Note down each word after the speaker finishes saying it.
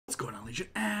Legion.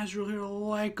 Azrael here,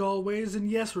 like always. And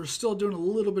yes, we're still doing a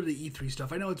little bit of E3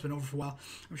 stuff. I know it's been over for a while.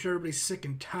 I'm sure everybody's sick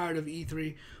and tired of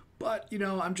E3. But, you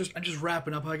know, I'm just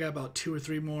wrapping up. I got about 2 or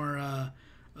 3 more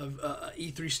of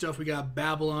E3 stuff. We got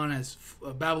Babylon's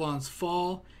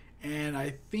Fall. And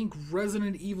I think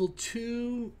Resident Evil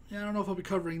 2. I don't know if I'll be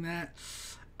covering that.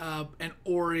 And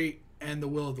Ori and the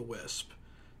Will of the Wisp.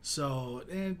 So,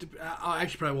 I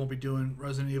actually probably won't be doing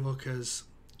Resident Evil because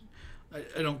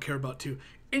I don't care about 2.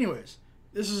 Anyways,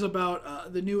 this is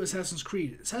about the new Assassin's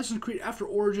Creed. Assassin's Creed after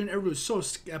Origin, everybody was so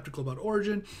skeptical about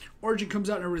Origin. Origin comes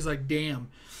out and everybody's like, damn.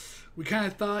 We kind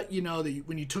of thought, you know, that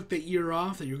when you took that year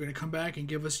off that you were going to come back and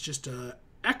give us just a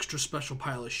extra special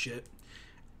pile of shit.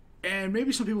 And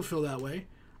maybe some people feel that way.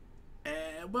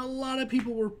 But a lot of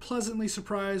people were pleasantly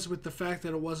surprised with the fact that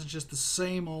it wasn't just the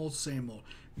same old, same old.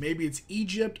 Maybe it's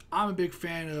Egypt. I'm a big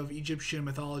fan of Egyptian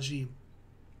mythology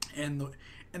and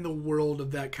the world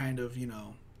of that kind of, you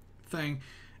know, thing.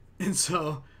 And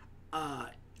so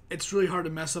it's really hard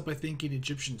to mess up, I think, an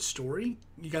Egyptian story.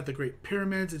 You got the Great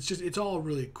Pyramids. It's all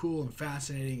really cool and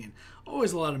fascinating and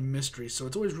always a lot of mystery. So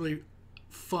it's always really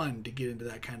fun to get into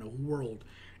that kind of world.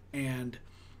 And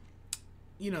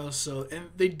you know, so, and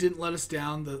they didn't let us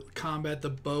down. The combat, the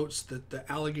boats, the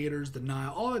alligators, the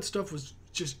Nile, all that stuff was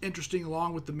just interesting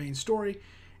along with the main story.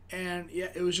 And yeah,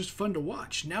 it was just fun to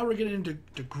watch. Now we're getting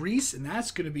into Greece, and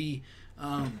that's going to be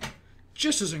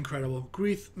just as incredible.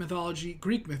 Greek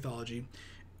mythology,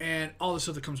 and all the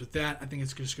stuff that comes with that. I think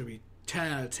it's just going to be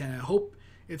 10 out of 10. I hope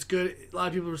it's good. A lot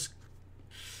of people are a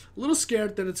little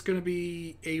scared that it's going to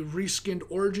be a reskinned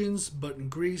Origins, but in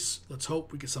Greece, let's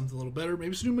hope we get something a little better.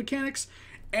 Maybe some new mechanics.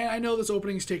 And I know this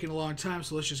opening is taking a long time,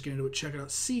 so let's just get into it, check it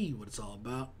out, see what it's all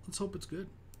about. Let's hope it's good.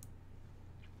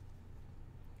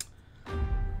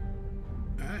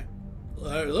 Alright.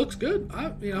 Well, it looks good.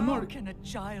 I'm How already... can a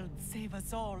child save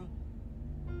us all?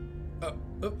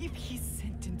 If he's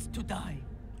sentenced to die.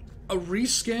 A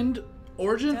reskinned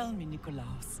Origin? Tell me,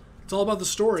 Nicholas. It's all about the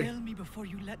story. Tell me before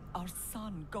you let our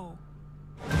son go.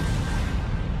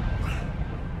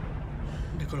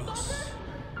 Nicholas.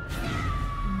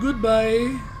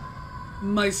 Goodbye,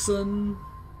 my son.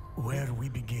 Where we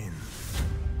begin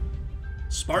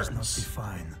Spartans. does not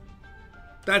define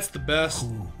That's the best.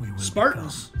 who we will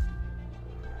Spartans.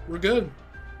 We're good.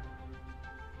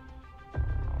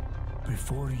 become.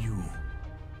 Before you,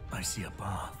 I see a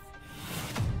path.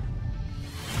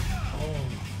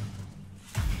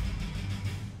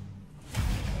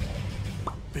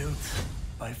 Built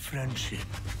by friendship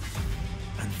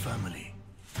and family.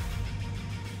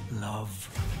 Love.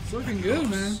 It's looking and good, loss,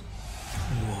 man.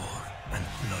 War and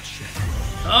bloodshed.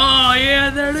 Oh, yeah,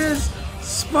 there it is.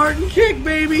 Spartan kick,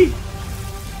 baby.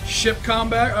 Ship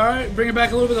combat. All right, bring it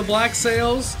back a little bit of black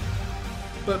sails,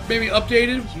 but maybe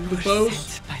updated You with were bows.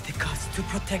 sent by the gods to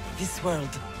protect this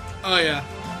world. Oh, yeah.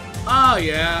 Oh,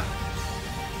 yeah.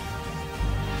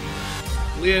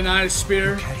 Leonidas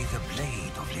spear. Carry the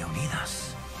blade of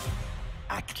Leonidas.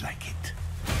 Act like it.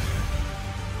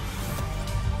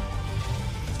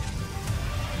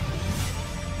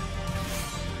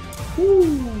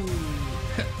 Woo.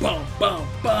 Boom, boom,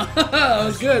 boom. That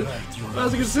was good. That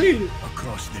was a good scene.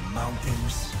 Across the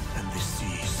mountains and the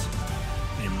seas.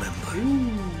 Remember,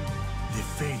 Ooh. the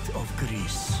fate of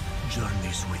Greece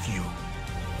journeys with you.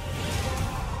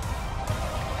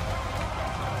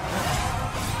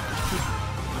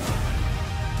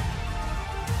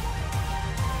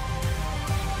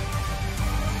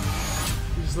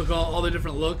 You just look at all the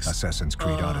different looks. Assassin's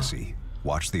Creed Odyssey.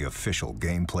 Watch the official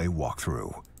gameplay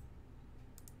walkthrough.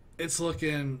 It's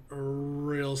looking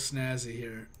real snazzy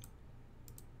here.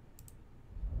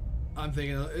 I'm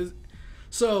thinking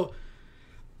so.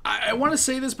 I want to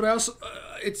say this, but I also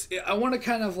I want to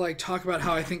kind of like talk about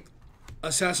how I think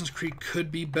Assassin's Creed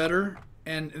could be better,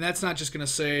 and that's not just going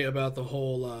to say about the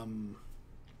whole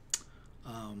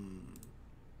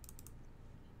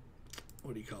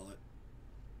what do you call it?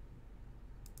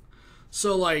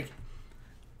 So like,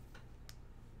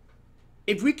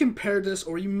 if we compare this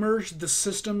or you merge the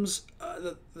systems,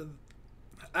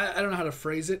 I don't know how to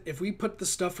phrase it. If we put the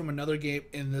stuff from another game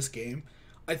in this game,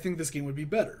 I think this game would be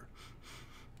better.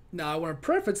 Now, I want to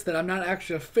preface that I'm not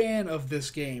actually a fan of this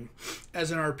game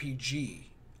as an RPG.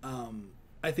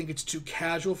 I think it's too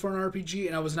casual for an RPG,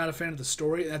 and I was not a fan of the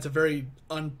story, and that's a very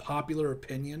unpopular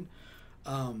opinion.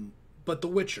 But The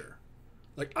Witcher.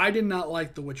 Like, I did not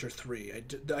like The Witcher 3.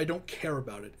 I don't care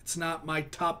about it. It's not my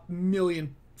top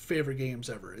million favorite games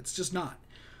ever. It's just not.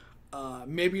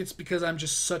 Maybe it's because I'm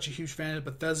just such a huge fan of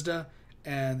Bethesda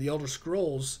and the Elder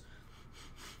Scrolls,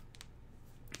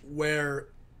 where,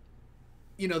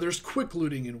 you know, there's quick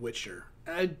looting in Witcher.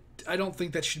 I don't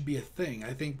think that should be a thing.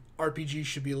 I think RPGs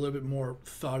should be a little bit more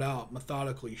thought out,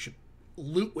 methodical. You should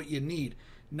loot what you need.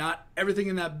 Not everything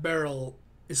in that barrel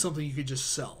is something you could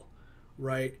just sell,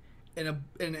 right? In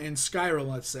Skyrim,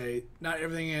 let's say, not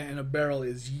everything in a barrel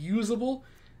is usable,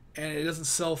 and it doesn't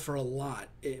sell for a lot.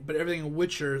 But everything in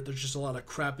Witcher, there's just a lot of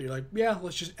crap that you're like, yeah,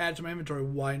 let's just add to my inventory.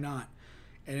 Why not?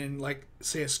 And in, like,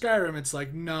 say a Skyrim, it's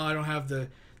like, no, I don't have the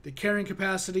carrying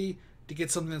capacity to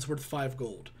get something that's worth 5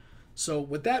 gold. So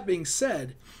with that being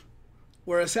said,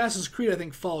 where Assassin's Creed I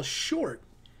think falls short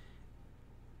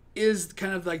is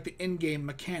kind of like the in-game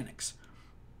mechanics.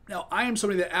 Now, I am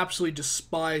somebody that absolutely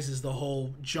despises the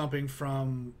whole jumping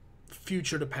from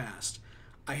future to past.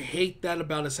 I hate that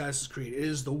about Assassin's Creed. It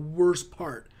is the worst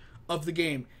part of the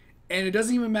game. And it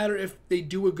doesn't even matter if they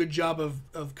do a good job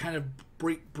of kind of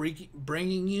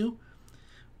bringing you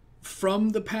from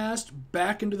the past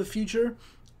back into the future.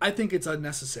 I think it's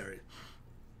unnecessary.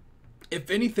 If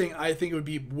anything, I think it would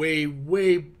be way,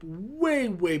 way, way,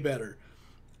 way better.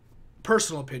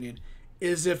 Personal opinion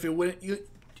is if it went.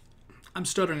 I'm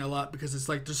stuttering a lot because it's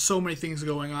like there's so many things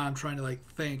going on. I'm trying to like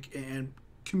think and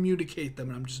communicate them,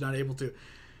 and I'm just not able to.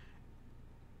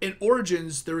 In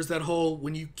Origins, there was that whole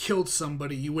when you killed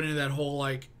somebody, you went into that whole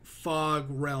like fog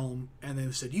realm, and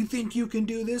they said, "You think you can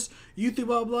do this? You think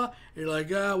blah blah?" And you're like,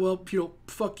 well,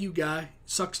 fuck you, guy.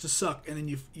 Sucks to suck." And then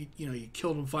you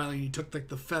killed him finally, and you took like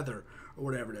the feather or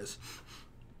whatever it is.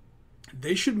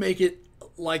 They should make it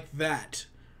like that,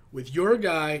 with your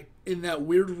guy in that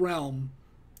weird realm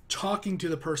talking to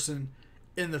the person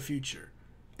in the future,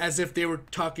 as if they were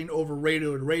talking over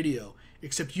radio to radio,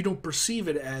 except you don't perceive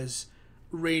it as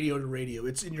radio to radio.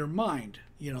 It's in your mind.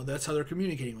 That's how they're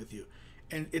communicating with you.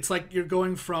 And it's like you're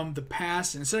going from the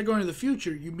past, and instead of going to the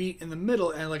future, you meet in the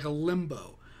middle and like a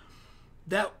limbo.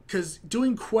 That, because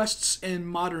doing quests in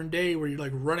modern day where you're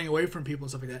like running away from people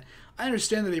and stuff like that, I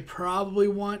understand that they probably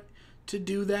want to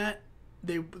do that.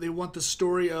 They want the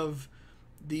story of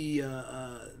the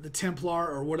Templar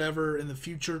or whatever in the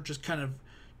future, just kind of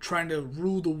trying to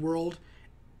rule the world.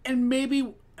 And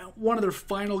maybe one of their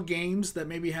final games that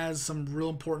maybe has some real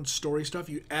important story stuff,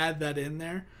 you add that in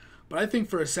there. But I think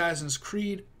for Assassin's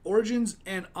Creed Origins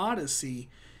and Odyssey,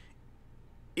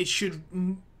 it should,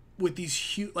 with these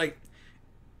huge, like,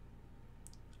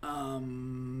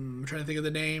 I'm trying to think of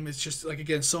the name. It's just like,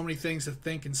 again, so many things to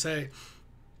think and say.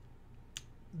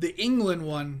 The England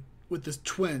one with the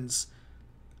twins,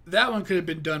 that one could have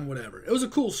been done whatever. It was a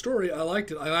cool story. I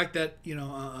liked it. I like that,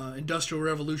 Industrial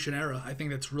Revolution era. I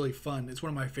think that's really fun. It's one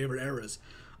of my favorite eras,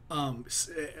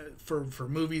 for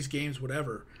movies, games,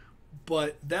 whatever.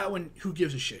 But that one, who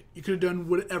gives a shit? You could have done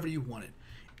whatever you wanted.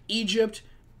 Egypt,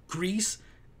 Greece,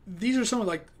 these are some of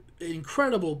like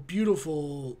incredible,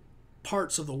 beautiful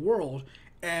parts of the world,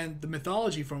 and the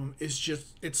mythology from them is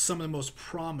just, it's some of the most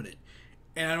prominent.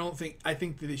 And I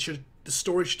think that the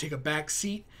story should take a back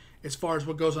seat as far as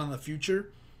what goes on in the future,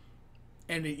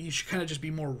 and you should kind of just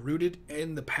be more rooted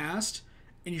in the past,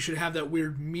 and you should have that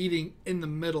weird meeting in the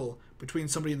middle between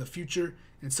somebody in the future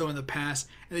and someone in the past,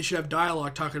 and they should have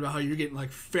dialogue talking about how you're getting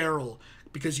like feral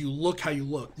because you look how you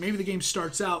look. Maybe the game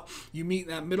starts out, you meet in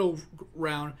that middle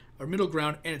ground,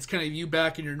 and it's kind of you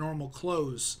back in your normal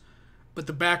clothes, but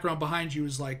the background behind you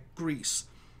is like Greece.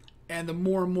 And the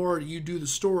more and more you do the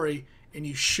story and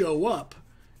you show up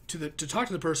to talk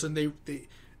to the person, they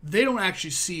don't actually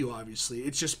see you, obviously.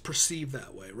 It's just perceived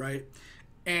that way, right?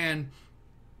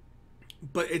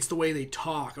 But it's the way they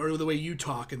talk, or the way you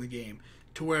talk in the game,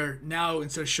 to where now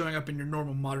instead of showing up in your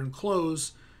normal modern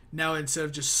clothes, now instead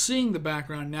of just seeing the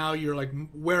background, now you're like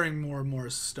wearing more and more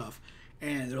stuff.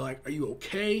 And they're like, "Are you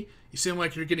okay? You seem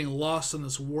like you're getting lost in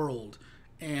this world."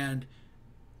 And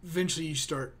eventually you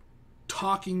start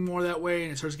talking more that way,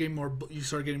 and you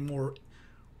start getting more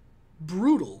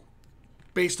brutal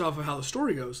based off of how the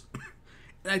story goes.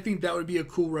 And I think that would be a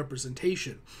cool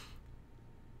representation.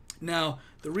 Now,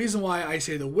 the reason why I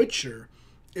say The Witcher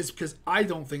is because I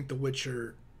don't think The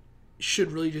Witcher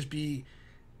should really just be,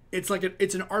 it's an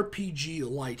RPG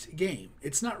light game.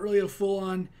 It's not really a full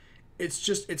on,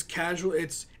 it's casual,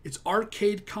 it's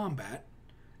arcade combat.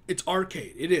 It's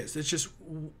arcade. It is. It's just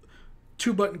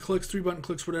 2 button clicks, 3 button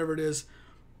clicks, whatever it is.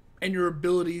 And your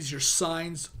abilities, your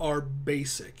signs are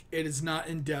basic. It is not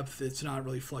in depth. It's not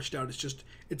really fleshed out.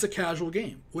 It's a casual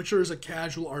game. Witcher is a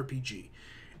casual RPG.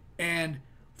 And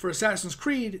for Assassin's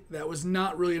Creed, that was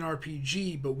not really an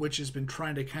RPG, but which has been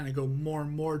trying to kind of go more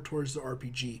and more towards the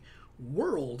RPG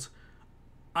world.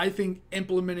 I think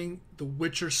implementing the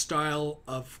Witcher style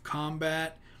of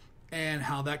combat and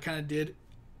how that kind of did,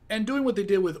 and doing what they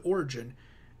did with Origin,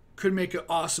 could make an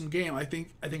awesome game. I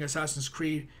think Assassin's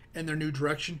Creed and their new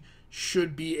direction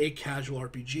should be a casual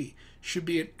RPG, should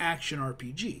be an action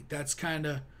RPG. That's kind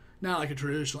of not like a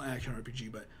traditional action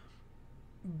RPG, but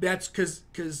that's because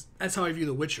that's how I view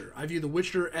The Witcher. I view The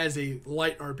Witcher as a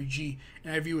light RPG,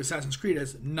 and I view Assassin's Creed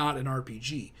as not an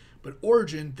RPG. But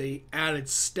Origin, they added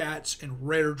stats and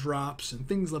rare drops and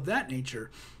things of that nature.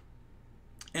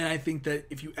 And I think that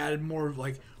if you added more of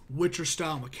like Witcher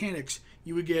style mechanics,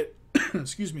 you would get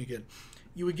excuse me again,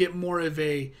 you would get more of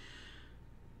a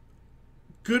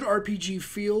good RPG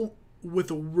feel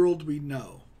with a world we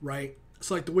know, right?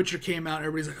 So like The Witcher came out, and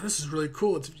everybody's like, oh, this is really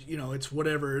cool. It's, you know, it's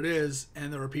whatever it is.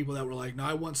 And there were people that were like, no,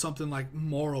 I want something like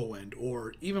Morrowind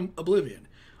or even Oblivion.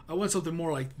 I want something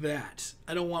more like that.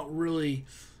 I don't want really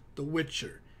The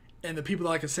Witcher. And the people that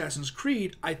like Assassin's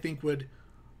Creed, I think would,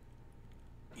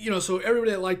 you know, so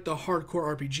everybody that liked the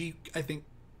hardcore RPG, I think,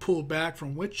 pulled back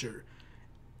from Witcher.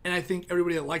 And I think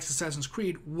everybody that likes Assassin's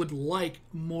Creed would like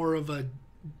more of a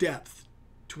depth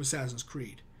to Assassin's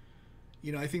Creed.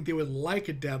 You know, I think they would like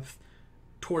a depth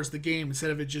towards the game instead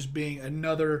of it just being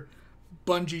another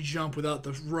bungee jump without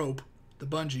the rope, the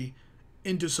bungee,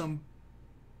 into some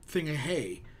thing of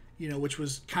hay, you know, which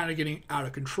was kind of getting out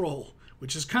of control,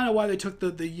 which is kind of why they took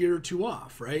the year or two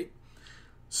off, right?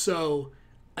 So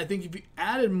I think if you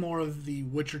added more of the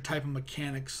Witcher type of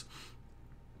mechanics,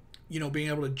 you know, being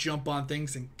able to jump on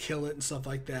things and kill it and stuff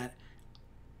like that,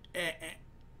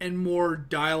 and more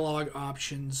dialogue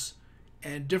options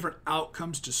and different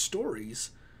outcomes to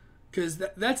stories, because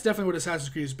that's definitely what Assassin's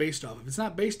Creed is based off of. It's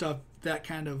not based off that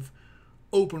kind of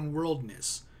open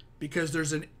worldness, because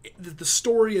there's the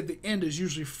story at the end is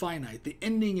usually finite. The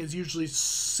ending is usually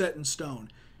set in stone.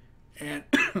 And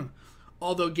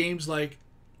although games like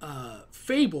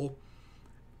Fable,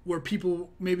 where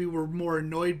people maybe were more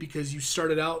annoyed because you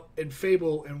started out in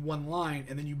Fable in one line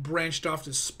and then you branched off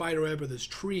this spiderweb or this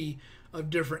tree of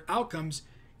different outcomes,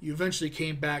 you eventually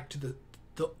came back to the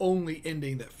only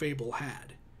ending that Fable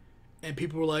had. And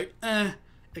people were like,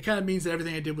 it kind of means that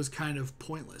everything I did was kind of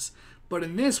pointless. But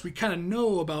in this, we kind of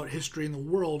know about history in the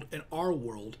world, in our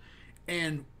world,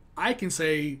 and I can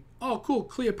say, oh, cool,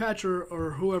 Cleopatra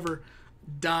or whoever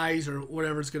dies or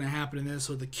whatever's going to happen in this,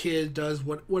 or the kid does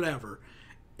whatever.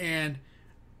 And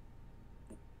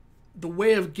the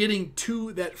way of getting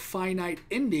to that finite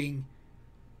ending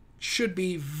should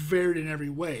be varied in every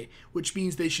way, which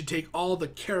means they should take all the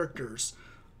characters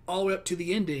all the way up to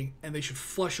the ending, and they should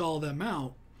flush all of them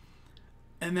out,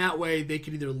 and that way they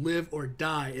could either live or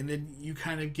die, and then you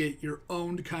kind of get your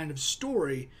own kind of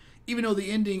story. Even though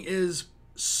the ending is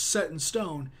set in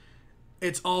stone,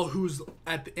 it's all who's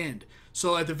at the end.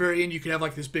 So at the very end, you could have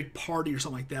like this big party or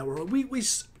something like that, where we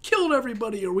killed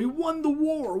everybody, or we won the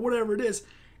war, or whatever it is,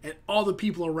 and all the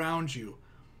people around you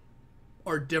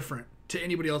are different to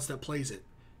anybody else that plays it,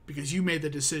 because you made the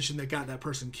decision that got that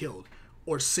person killed,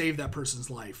 or saved that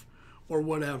person's life, or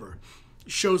whatever.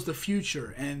 It shows the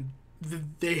future, and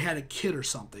they had a kid or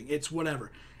something. It's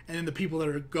whatever. And then the people that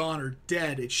are gone or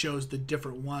dead, it shows the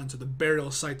different ones, or the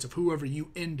burial sites of whoever you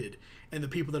ended, and the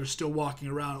people that are still walking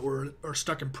around or are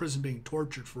stuck in prison being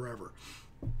tortured forever.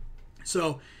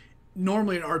 So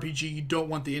normally in RPG, you don't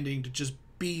want the ending to just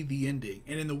be the ending.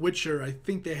 And in The Witcher, I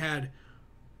think they had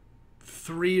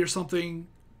 3 or something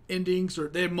endings, or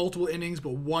they have multiple endings,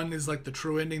 but one is like the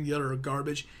true ending, the other are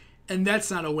garbage, and that's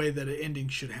not a way that an ending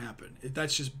should happen.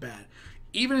 That's just bad.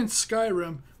 Even in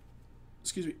Skyrim,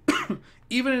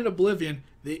 even in Oblivion,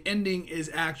 the ending is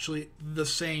actually the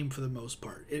same for the most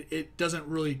part. It doesn't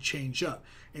really change up.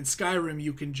 In Skyrim,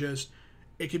 you can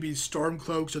it could be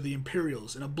Stormcloaks or the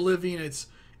Imperials. In Oblivion, it's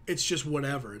just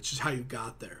whatever. It's just how you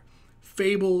got there.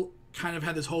 Fable kind of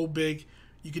had this whole big,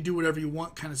 you could do whatever you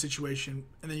want kind of situation,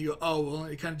 and then you go, oh, well,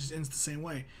 it kind of just ends the same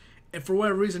way. And for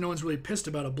whatever reason, no one's really pissed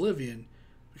about Oblivion,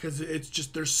 because it's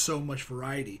just, there's so much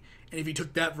variety. And if you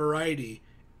took that variety,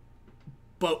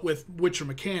 but with Witcher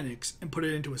mechanics, and put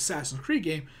it into Assassin's Creed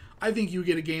game, I think you would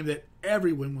get a game that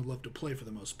everyone would love to play for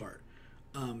the most part.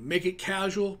 Make it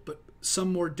casual, but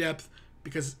some more depth,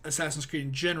 because Assassin's Creed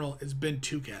in general has been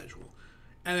too casual.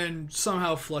 And then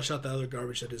somehow flush out the other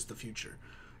garbage that is the future.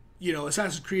 You know,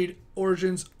 Assassin's Creed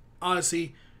Origins,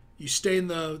 Odyssey, you stay in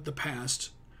the past,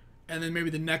 and then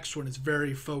maybe the next one is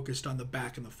very focused on the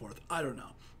back and the forth. I don't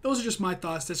know. Those are just my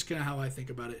thoughts. That's kind of how I think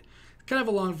about it. Kind of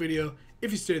a long video.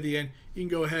 If you stay to the end, you can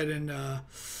go ahead and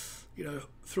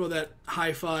throw that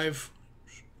high five.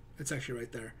 It's actually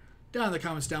right there. Down in the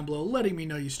comments down below, letting me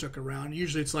know you stuck around.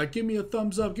 Usually it's like, give me a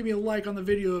thumbs up, give me a like on the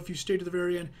video if you stay to the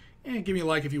very end, and give me a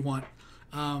like if you want.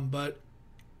 But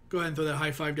go ahead and throw that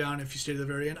high five down if you stay to the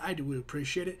very end. I do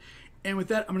appreciate it. And with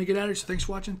that, I'm going to get out of here. So thanks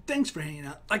for watching. Thanks for hanging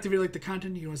out. Like the video, like the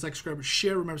content. You can always like, subscribe, or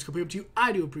share. Remember, it's completely up to you.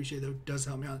 I do appreciate it, though. It does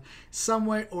help me out some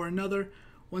way or another.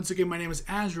 Once again, my name is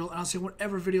Azrael, and I'll see you in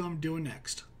whatever video I'm doing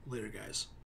next. Later, guys.